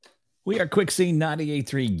We are Quick Scene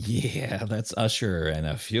 98.3. Yeah, that's Usher and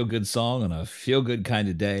a feel good song on a feel good kind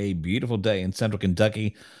of day. Beautiful day in central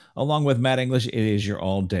Kentucky. Along with Matt English, it is your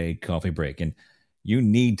all day coffee break. And you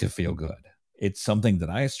need to feel good. It's something that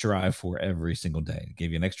I strive for every single day to give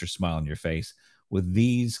you an extra smile on your face with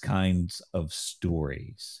these kinds of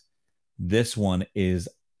stories. This one is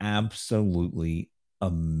absolutely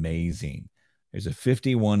amazing. There's a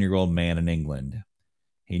 51-year-old man in England.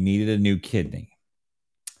 He needed a new kidney.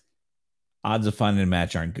 Odds of finding a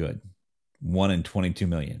match aren't good. 1 in 22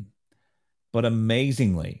 million. But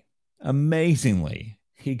amazingly,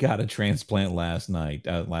 he got a transplant last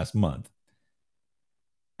month.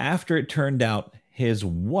 After it turned out his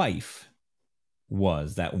wife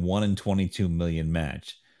was that 1 in 22 million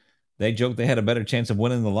match, they joked they had a better chance of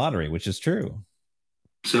winning the lottery, which is true.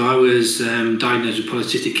 So I was diagnosed with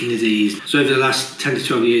polycystic kidney disease. So over the last 10 to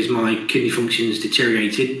 12 years, my kidney functions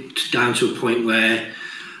deteriorated down to a point where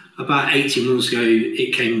about 18 months ago,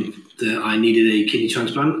 it came that I needed a kidney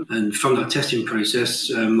transplant. And from that testing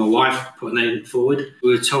process, my wife put a name forward.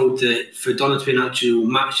 We were told that for Donna to be an actual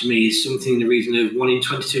match to me is something in the region of 1 in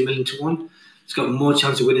 22 million to 1. It's got more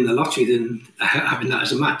chance of winning the lottery than having that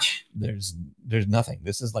as a match. There's nothing.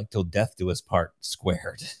 This is like till death do us part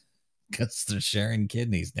squared because they're sharing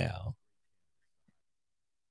kidneys now.